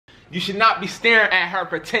you should not be staring at her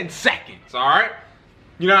for 10 seconds, alright?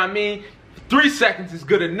 You know what I mean? 3 seconds is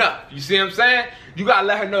good enough. You see what I'm saying? You gotta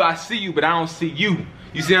let her know I see you, but I don't see you.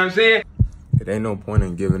 You see what I'm saying? It ain't no point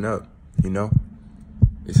in giving up, you know?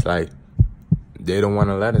 It's like, they don't want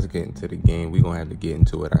to let us get into the game. We gonna have to get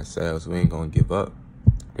into it ourselves. We ain't gonna give up.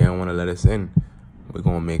 They don't want to let us in. We're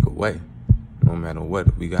gonna make a way. No matter what,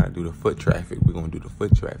 if we gotta do the foot traffic, we're gonna do the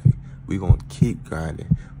foot traffic. We're gonna keep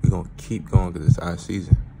grinding. We're gonna keep going because it's our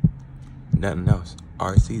season. Nothing else.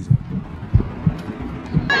 Our season.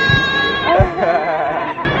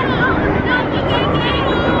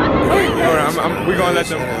 We're gonna let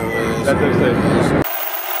them say.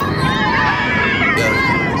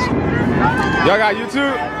 Y'all got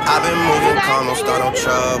YouTube? I've been moving calm, don't start no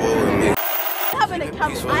trouble with me.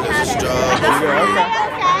 Peaceful is a struggle.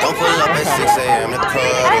 Don't pull up at 6 a.m. to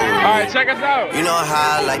cuddle. Alright, check us out. You know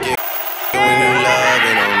how I like it when you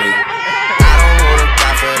loving on me. I don't wanna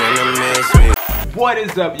die for them to miss me. What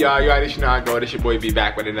is up, y'all? You already know how I go. This your boy B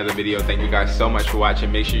back with another video. Thank you guys so much for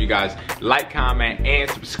watching. Make sure you guys like, comment, and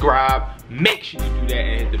subscribe. Make sure you do that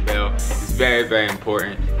and hit the bell. It's very, very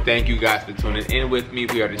important. Thank you guys for tuning in with me.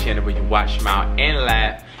 We are the channel where you watch, smile, and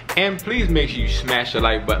laugh. And please make sure you smash the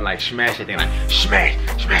like button, like smash that thing, like smash,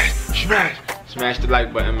 smash, smash. Smash the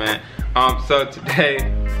like button, man. So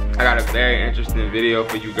today, I got a very interesting video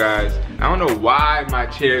for you guys. I don't know why my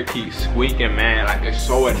chair keeps squeaking, man. Like, it's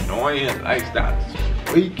so annoying. Like, stop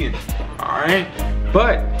squeaking, alright?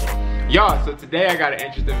 But, y'all, so today I got an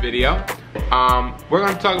interesting video. We're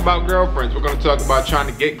gonna talk about girlfriends. We're gonna talk about trying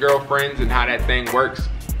to get girlfriends and how that thing works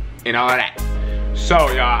and all of that.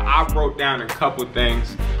 So, y'all, I wrote down a couple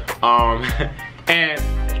things. And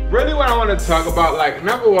really what I want to talk about, like,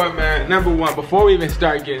 number one, before we even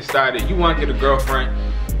start getting started, you want to get a girlfriend.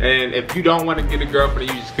 And if you don't want to get a girlfriend,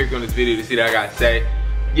 you just click on this video to see what I got to say.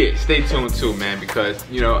 Yeah, stay tuned too, man, because,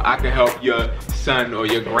 you know, I can help your son or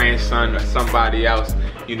your grandson or somebody else,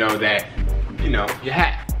 you know, that, you know, you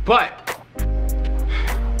have. But,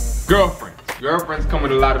 girlfriends come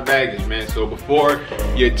with a lot of baggage, man. So before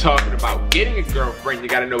you're talking about getting a girlfriend, you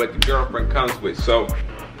got to know what the girlfriend comes with. So,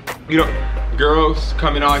 you know, girls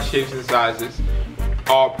come in all shapes and sizes,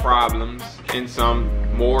 all problems, and some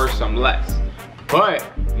more, some less. But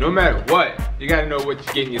no matter what, you gotta know what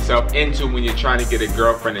you're getting yourself into when you're trying to get a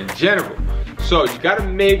girlfriend in general. So you gotta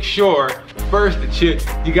make sure first that you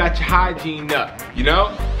got your hygiene up, you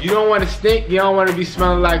know? You don't wanna stink, you don't wanna be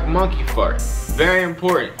smelling like monkey fart. Very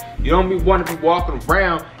important. You don't want to be walking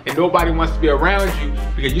around and nobody wants to be around you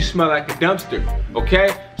because you smell like a dumpster,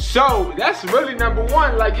 okay? So that's really number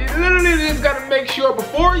one. Like, you literally just gotta make sure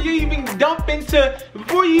before you even get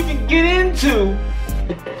into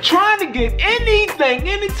trying to get anything,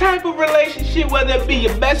 any type of relationship, whether it be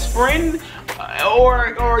your best friend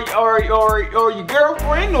or your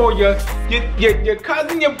girlfriend or your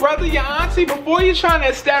cousin, your brother, your auntie, before you're trying to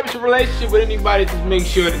establish a relationship with anybody, just make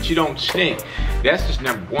sure that you don't stink. That's just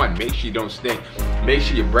number one. Make sure you don't stink. Make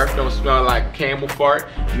sure your breath don't smell like camel fart.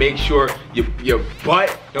 Make sure your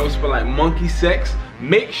butt don't smell like monkey sex.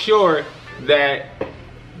 Make sure that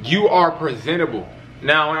you are presentable.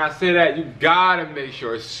 Now, when I say that, you gotta make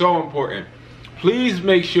sure, it's so important. Please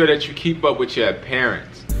make sure that you keep up with your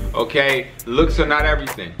appearance, okay? Looks are not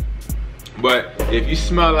everything. But if you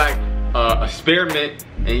smell like a spearmint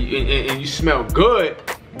and you smell good,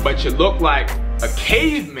 but you look like a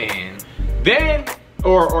caveman, then,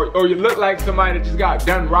 or you look like somebody that just got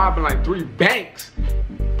done robbing like 3 banks,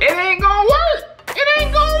 it ain't gonna work. It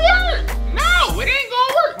ain't gonna work. No, it ain't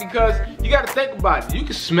gonna work because you gotta think about it. You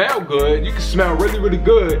can smell good, you can smell really, really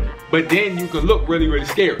good, but then you can look really, really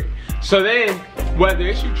scary. So then, whether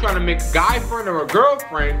it's you trying to make a guy friend or a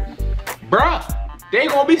girlfriend, bruh, they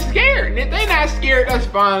gonna be scared. And if they not scared, that's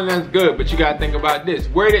fine, that's good. But you gotta think about this.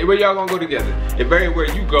 Where y'all gonna go together? If everywhere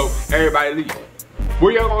you go, everybody leave.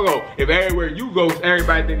 Where y'all gonna go? If everywhere you go,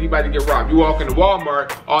 everybody think you about to get robbed. You walk into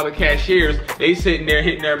Walmart, all the cashiers, they sitting there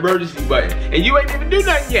hitting their emergency button. And you ain't even do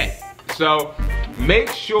nothing yet. So make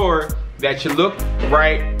sure that you look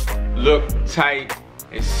right, look tight,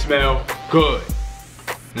 and smell good.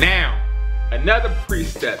 Now, another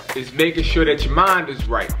precept is making sure that your mind is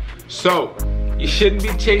right. So you shouldn't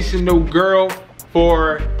be chasing no girl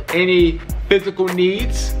for any physical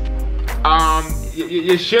needs.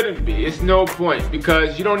 You shouldn't be. It's no point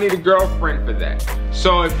because you don't need a girlfriend for that.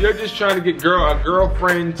 So if you're just trying to get a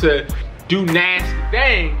girlfriend to do nasty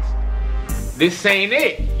things, this ain't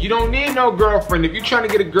it. You don't need no girlfriend. If you're trying to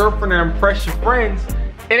get a girlfriend to impress your friends,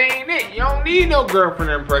 it ain't it. You don't need no girlfriend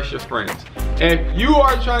to impress your friends. If you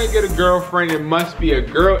are trying to get a girlfriend, it must be a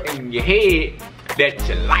girl in your head that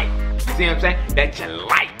you like. You see what I'm saying? That you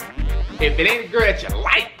like. If it ain't a girl that you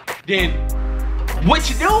like, then what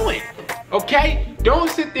you doing? Okay? Don't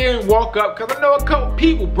sit there and walk up, because I know a couple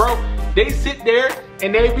people, bro, they sit there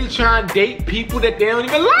and they be trying to date people that they don't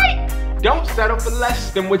even like. Don't settle for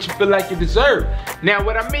less than what you feel like you deserve. Now,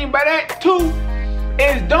 what I mean by that, too,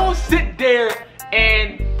 is don't sit there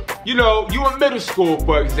and, you know, you in middle school,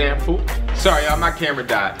 for example. Sorry, y'all, my camera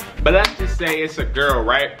died. But let's just say it's a girl,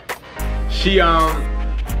 right? She,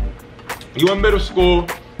 you in middle school.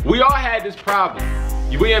 We all had this problem.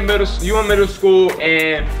 You in middle school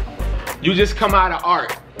and you just come out of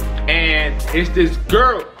art. And it's this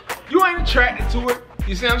girl. You ain't attracted to her.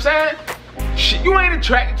 You see what I'm saying? You ain't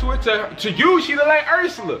attracted to her. To you, she look like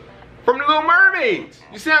Ursula from the Little Mermaids.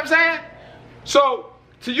 You see what I'm saying? So,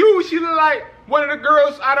 to you, she look like one of the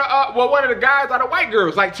girls out of, one of the guys out of White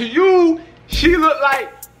Girls. Like, to you, she look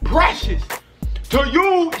like Precious. To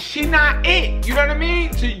you, she not it. You know what I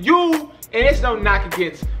mean? To you, and it's no knock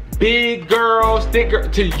against big girls, thick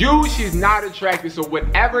girls. To you, she's not attracted. So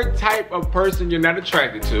whatever type of person you're not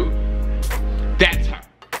attracted to, that's her.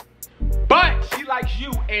 But she likes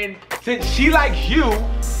you, and since she likes you,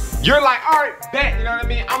 you're like, all right, bet, you know what I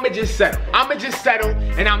mean? I'ma just settle,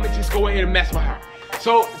 and I'ma just go ahead and mess with her.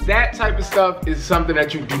 So that type of stuff is something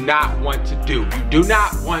that you do not want to do. You do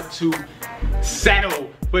not want to settle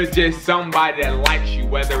for just somebody that likes you,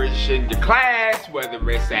 whether it's in your class, whether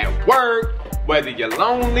it's at work, whether you're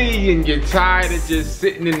lonely and you're tired of just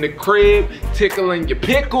sitting in the crib, tickling your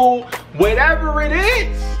pickle, whatever it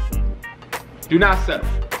is, do not settle.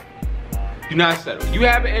 Do not settle. You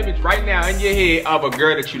have an image right now in your head of a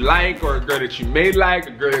girl that you like, or a girl that you may like,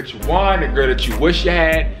 a girl that you want, a girl that you wish you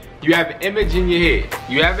had. You have an image in your head.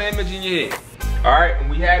 You have an image in your head. All right, and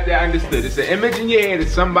we have that understood. It's an image in your head of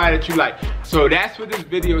somebody that you like. So that's what this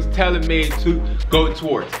video is tailor-made to go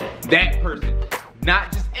towards. That person,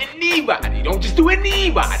 not just anybody. Don't just do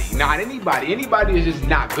anybody, not anybody. Anybody is just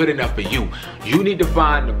not good enough for you. You need to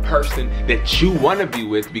find the person that you want to be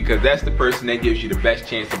with, because that's the person that gives you the best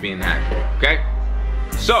chance of being happy, okay?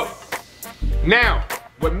 So, now,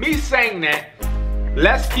 with me saying that,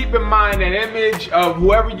 let's keep in mind that image of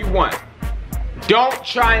whoever you want. Don't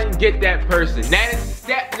try and get that person. That is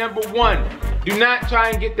step number one. Do not try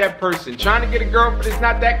and get that person. Trying to get a girlfriend is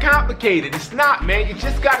not that complicated. It's not, man. You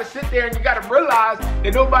just gotta sit there and you gotta realize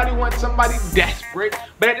that nobody wants somebody desperate,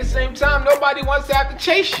 but at the same time, nobody wants to have to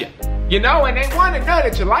chase you. You know, and they want to know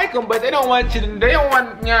that you like them, but they don't want you to, they don't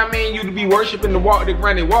want, you know what I mean, you to be worshiping the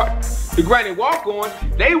granny walk on.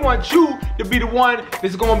 They want you to be the one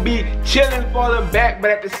that's gonna be chilling, falling back,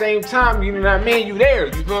 but at the same time, you know what I mean, you there,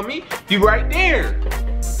 you feel me? You right there.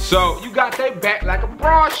 So you got their back like a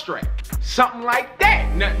bra strap. Something like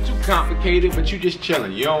that. Nothing too complicated, but you just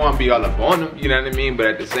chilling. You don't want to be all up on them, you know what I mean? But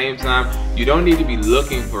at the same time, you don't need to be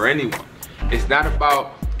looking for anyone. It's not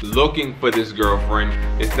about looking for this girlfriend.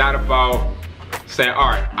 It's not about saying, all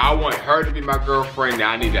right, I want her to be my girlfriend,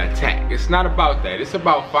 now I need to attack. It's not about that. It's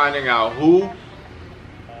about finding out who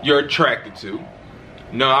you're attracted to.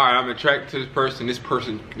 No, all right, I'm attracted to this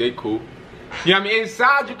person, they cool. You know what I mean?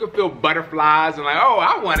 Inside you can feel butterflies and like, oh,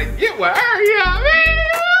 I want to get with her, you know what I mean?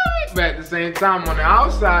 But at the same time, on the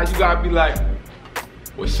outside, you gotta be like,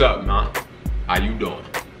 what's up, man? How you doing?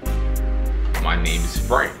 My name is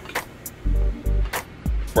Frank.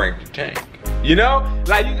 Frank the Tank. You know?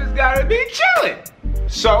 Like, you just gotta be chilling.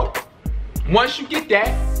 So, once you get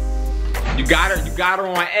that, you got her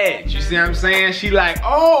on edge. You see what I'm saying? She like,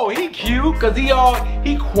 oh, he cute, cause he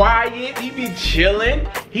quiet, he be chilling.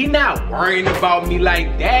 He not worrying about me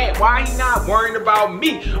like that. Why he not worrying about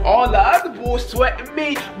me? All the other boys sweating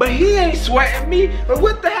me, but he ain't sweating me. But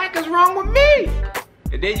what the heck is wrong with me?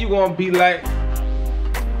 And then you gonna be like,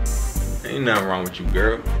 ain't nothing wrong with you,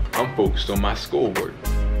 girl. I'm focused on my schoolwork.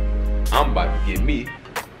 I'm about to get me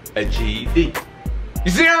a GED.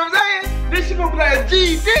 You see what I'm saying? Then she gonna be like, a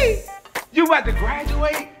GED? You about to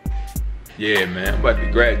graduate? Yeah, man, I'm about to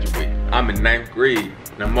graduate. I'm in 9th grade,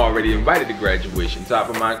 and I'm already invited to graduation, top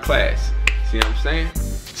of my class. See what I'm saying?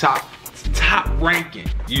 Top ranking,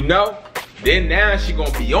 you know? Then now she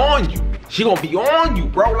gonna be on you. She gonna be on you,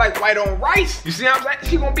 bro, like white on rice. You see what I'm saying?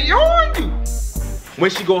 She gonna be on you. When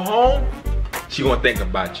she go home, she gonna think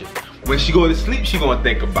about you. When she go to sleep, she gonna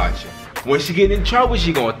think about you. When she get in trouble,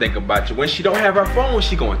 she gonna think about you. When she don't have her phone,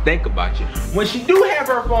 she gonna think about you. When she do have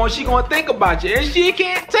her phone, she gonna think about you. And she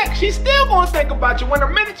can't text, she still gonna think about you. When her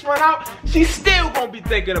minutes run out, she still gonna be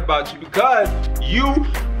thinking about you, because you,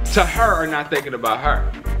 to her, are not thinking about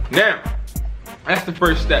her. Now, that's the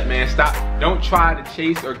first step, man. Stop. Don't try to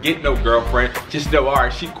chase or get no girlfriend. Just know, all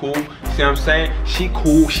right, she cool. See what I'm saying? She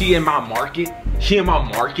cool. She in my market. She in my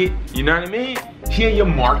market. You know what I mean? She in your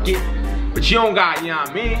market. But you don't got, you know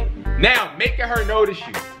what I mean? Now, making her notice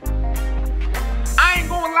you.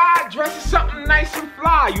 dress as something nice and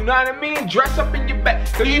fly, you know what I mean? Dress up in your bag.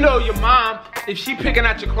 Cause you know your mom, if she picking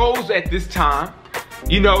out your clothes at this time,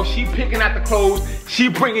 you know, she picking out the clothes, she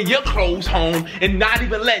bringing your clothes home and not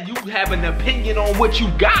even letting you have an opinion on what you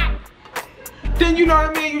got. Then you know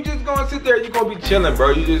what I mean? You just gonna sit there, you're gonna be chilling,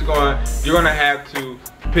 bro. You're gonna have to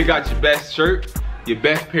pick out your best shirt, your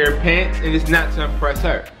best pair of pants, and it's not to impress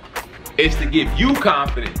her. It's to give you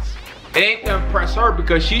confidence. It ain't to impress her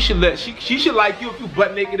because she should like you if you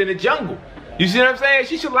butt naked in the jungle. You see what I'm saying?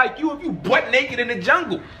 She should like you if you butt naked in the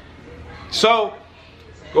jungle. So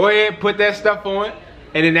go ahead, put that stuff on,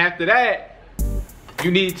 and then after that,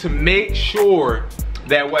 you need to make sure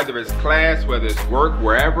that whether it's class, whether it's work,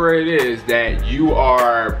 wherever it is, that you're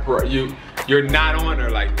not on her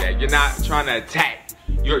like that. You're not trying to attack.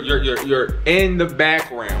 You're in the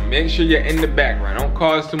background. Make sure you're in the background. Don't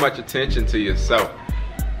cause too much attention to yourself.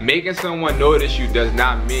 Making someone notice you does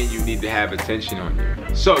not mean you need to have attention on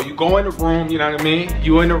you. So you go in the room, you know what I mean?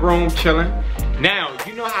 You in the room chilling. Now,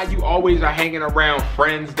 you know how you always are hanging around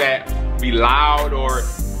friends that be loud, or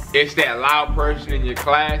it's that loud person in your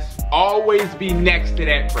class? Always be next to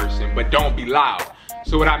that person, but don't be loud.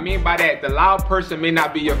 So what I mean by that, the loud person may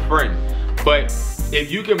not be your friend, but if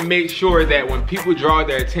you can make sure that when people draw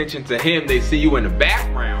their attention to him, they see you in the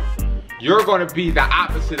background, you're gonna be the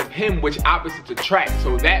opposite of him, which opposites attract.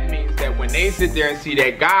 So that means that when they sit there and see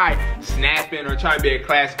that guy snapping or trying to be a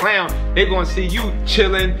class clown, they're gonna see you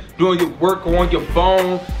chilling, doing your work on your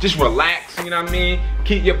phone, just relaxing, you know what I mean?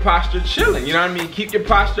 Keep your posture chilling, you know what I mean? Keep your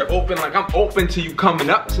posture open, like I'm open to you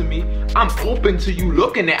coming up to me. I'm open to you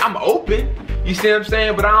looking at, I'm open. You see what I'm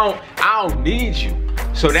saying? But I don't need you.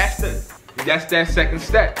 So that's that second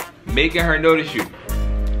step, making her notice you.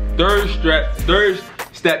 Third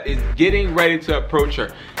step is getting ready to approach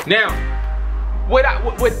her. Now,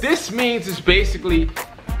 what this means is basically,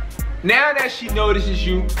 now that she notices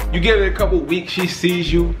you, you give it a couple weeks, she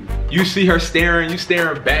sees you, you see her staring, you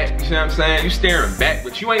staring back, you see what I'm saying? You staring back,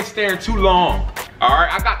 but you ain't staring too long, all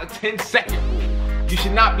right? I got the 10-second rule. You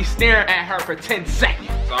should not be staring at her for 10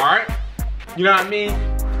 seconds, all right? You know what I mean?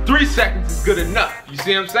 3 seconds is good enough, you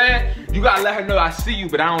see what I'm saying? You gotta let her know I see you,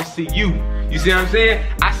 but I don't see you. You see what I'm saying?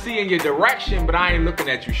 I see in your direction, but I ain't looking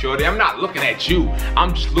at you, shorty. I'm not looking at you.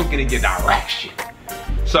 I'm just looking in your direction.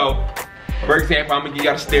 So, for example, I'm gonna give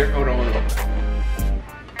you a stare. Hold on.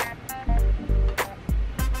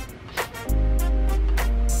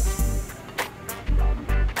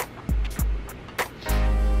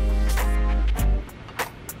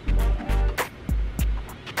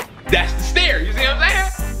 That's the stare, you see what I'm saying?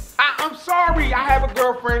 I'm sorry, I have a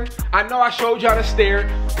girlfriend. I know I showed y'all the stare.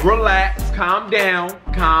 Relax, calm down,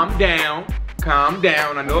 calm down, calm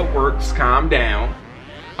down. I know it works, calm down.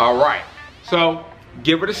 All right, so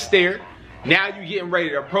give her the stare. Now you're getting ready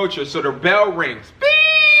to approach her, so the bell rings.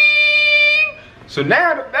 Bing! So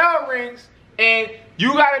now the bell rings, and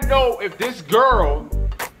you gotta know if this girl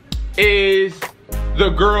is the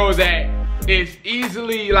girl that is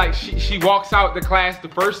easily, like she walks out the class the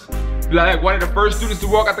first, like one of the first students to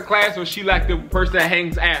walk out the class, or she like the person that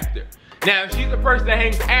hangs after. Now, if she's the person that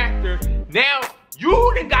hangs after, now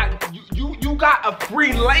you got a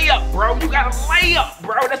free layup, bro. You got a layup,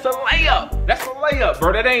 bro. That's a layup. That's a layup,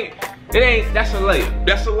 bro. That's a layup.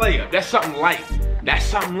 That's a layup. That's something light. That's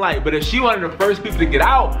something light. But if she one of the first people to get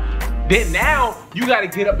out, then now you gotta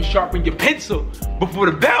get up and sharpen your pencil before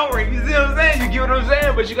the bell rings. You see what I'm saying? You get what I'm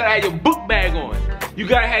saying? But you gotta have your book bag on. You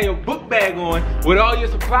gotta have your book bag on with all your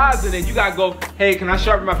supplies in it. You gotta go, hey, can I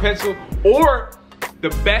sharpen my pencil? Or the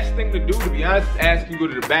best thing to do, to be honest, is ask you to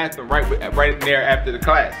go to the bathroom right there after the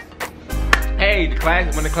class. Hey,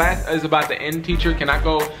 when the class is about to end, teacher, can I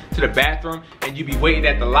go to the bathroom? And you be waiting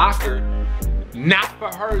at the locker. Not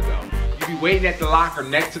for her though. You be waiting at the locker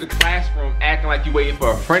next to the classroom, acting like you waiting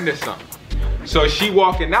for a friend or something. So she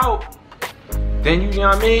walking out, then you know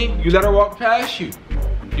what I mean? You let her walk past you.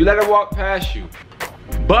 You let her walk past you.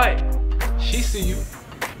 But she see you.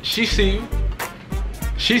 She see you.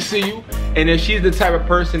 She see you. And if she's the type of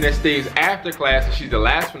person that stays after class and she's the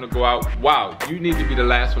last one to go out, wow, you need to be the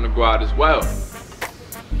last one to go out as well.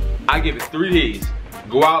 I give it 3 days.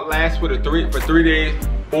 Go out last for 3 days,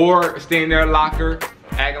 or stay in their locker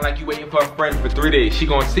acting like you waiting for a friend for 3 days. She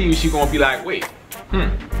gonna see you, she gonna be like, wait,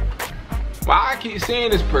 why I keep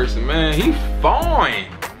seeing this person, man? He fine.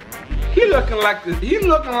 He looking like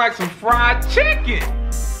some fried chicken.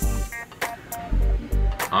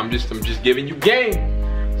 I'm just giving you game.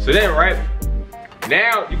 So then, right,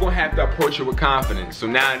 now you're gonna have to approach her with confidence. So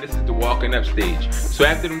now this is the walking up stage. So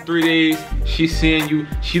after them 3 days, she's seeing you,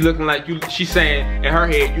 she looking like you, she's saying in her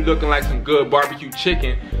head, you looking like some good barbecue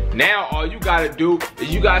chicken. Now all you gotta do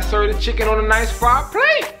is you gotta serve the chicken on a nice fried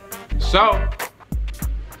plate. So,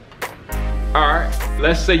 alright,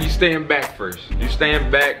 let's say you staying back first. You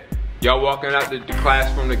staying back, y'all walking out the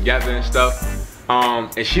classroom together and stuff.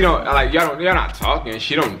 And she don't, like, y'all not talking.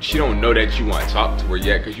 She don't know that you want to talk to her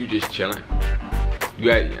yet, cause you just chilling.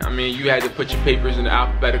 You had to put your papers in the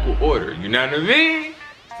alphabetical order, you know what I mean?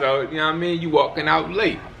 So, you know what I mean? You walking out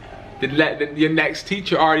late. Your next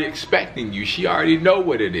teacher already expecting you. She already know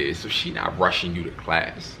what it is, so she not rushing you to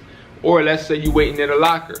class. Or let's say you waiting in the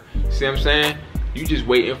locker. See what I'm saying? You just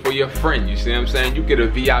waiting for your friend. You see what I'm saying? You get a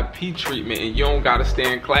VIP treatment and you don't gotta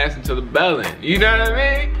stay in class until the bell in. You know what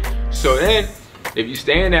I mean? So then, if you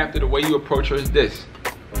stand after, the way you approach her is this.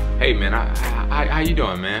 Hey man, how you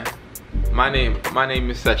doing, man? My name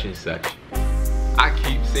is such and such. I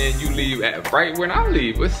keep seeing you leave at right when I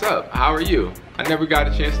leave. What's up? How are you? I never got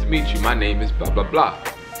a chance to meet you. My name is blah blah blah.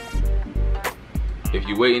 If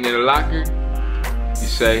you're waiting in the locker, you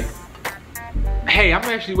say, hey, I'm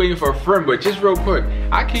actually waiting for a friend, but just real quick,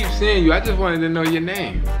 I keep seeing you. I just wanted to know your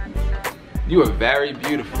name. You are very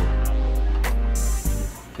beautiful.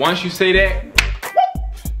 Once you say that,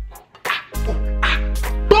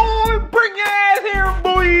 boom, bring your ass here,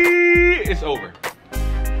 boy. It's over.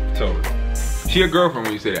 It's over. She your girlfriend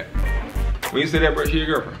when you say that. When you say that, bro, she your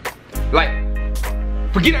girlfriend. Like,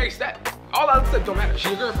 forget every step. All other stuff don't matter. She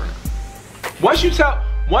your girlfriend. Once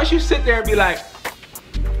you sit there and be like,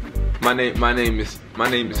 my name is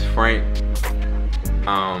Frank.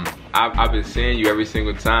 I've been seeing you every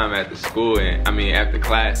single time at the school, and after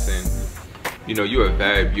class, and you know you are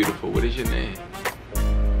very beautiful. What is your name?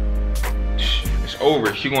 It's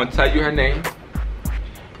over. She gonna tell you her name,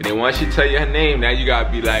 and then once she tell you her name, now you gotta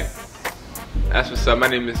be like, that's what's up. My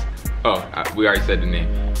name is. Oh, we already said the name.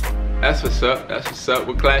 That's what's up. That's what's up.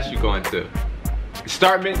 What class you going to?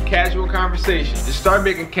 Start making casual conversation. Just start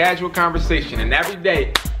making casual conversation, and every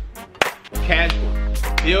day, casual.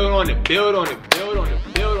 Build on it. Build on it. Build on it.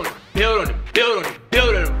 Build on it. Build on it. Build on it.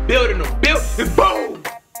 Build on it. Build on it. Build, and boom!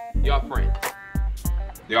 Y'all friends.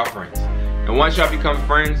 Y'all friends. And once y'all become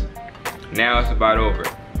friends, now it's about over.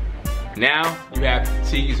 Now you have to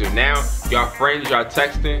tease her. Now y'all friends. Y'all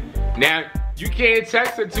texting. Now you can't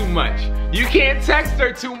text her too much. You can't text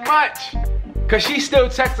her too much. Cause she's still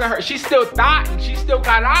texting her. She's still thoughting. She still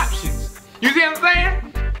got options. You see what I'm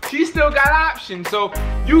saying? She still got options. So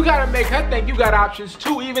you gotta make her think you got options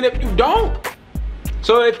too, even if you don't.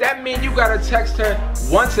 So if that means you gotta text her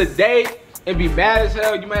once a day and be mad as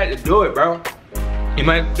hell, you might have to do it, bro. You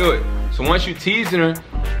might have to do it. So once you teasing her,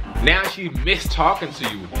 now she miss talking to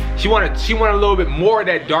you. She want a little bit more of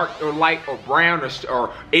that dark or light or brown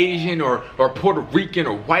or Asian or Puerto Rican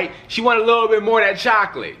or white. She want a little bit more of that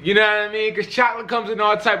chocolate. You know what I mean? Cause chocolate comes in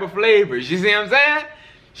all type of flavors. You see what I'm saying?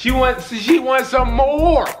 She wants some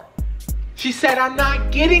more. She said, I'm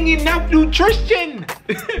not getting enough nutrition.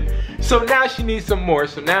 So now she needs some more.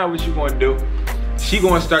 So now what you gonna do? She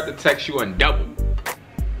gonna start to text you on double.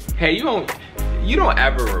 Hey, you don't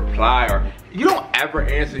ever reply or you don't ever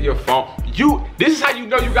answer your phone. This is how you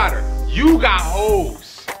know you got her. You got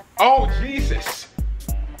hoes. Oh, Jesus.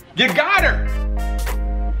 You got her.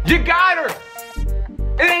 You got her.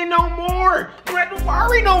 It ain't no more. You don't have to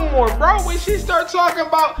worry no more, bro. When she starts talking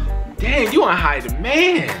about, dang, you in high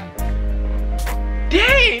demand.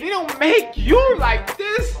 Dang, they don't make you like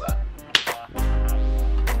this.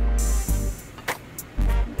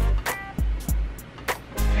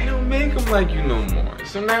 They don't make them like you no more.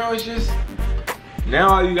 So now it's just, now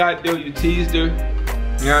all you gotta do, you teased her.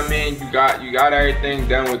 You know what I mean? You got everything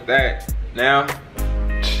done with that. Now,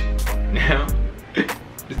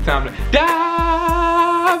 it's time to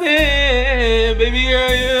dive in, baby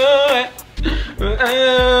girl.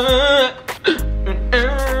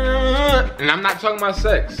 And I'm not talking about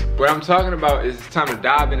sex. What I'm talking about is it's time to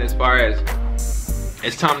dive in as far as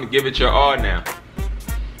it's time to give it your all now.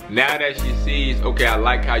 Now that she sees, okay, I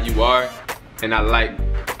like how you are, and I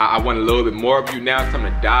want a little bit more of you. Now it's time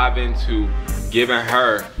to dive into giving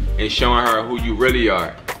her and showing her who you really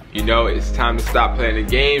are. You know, it's time to stop playing the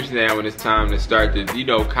games now, and it's time to start to, you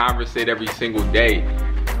know, conversate every single day.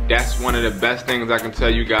 That's one of the best things I can tell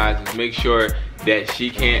you guys, is make sure that she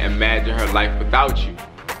can't imagine her life without you.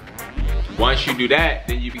 Once you do that,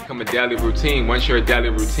 then you become a daily routine. Once you're a daily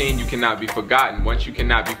routine, you cannot be forgotten. Once you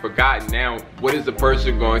cannot be forgotten, now what is the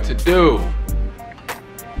person going to do?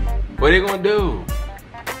 What are they gonna do?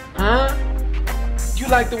 Huh? You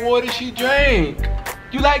like the water she drank.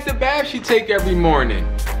 You like the bath she take every morning.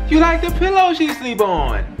 You like the pillow she sleep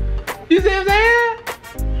on. You see what I'm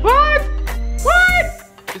saying? What? What?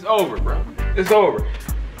 It's over, bro. It's over.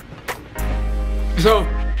 So,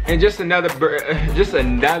 and just another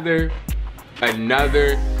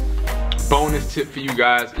bonus tip for you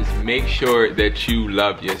guys is make sure that you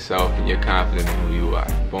love yourself and you're confident in who you are.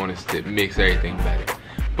 Bonus tip makes everything better.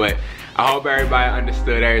 But I hope everybody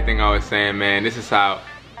understood everything I was saying, man. This is how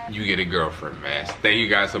you get a girlfriend, man. Thank you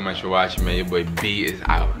guys so much for watching, man. Your boy B is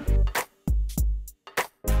out.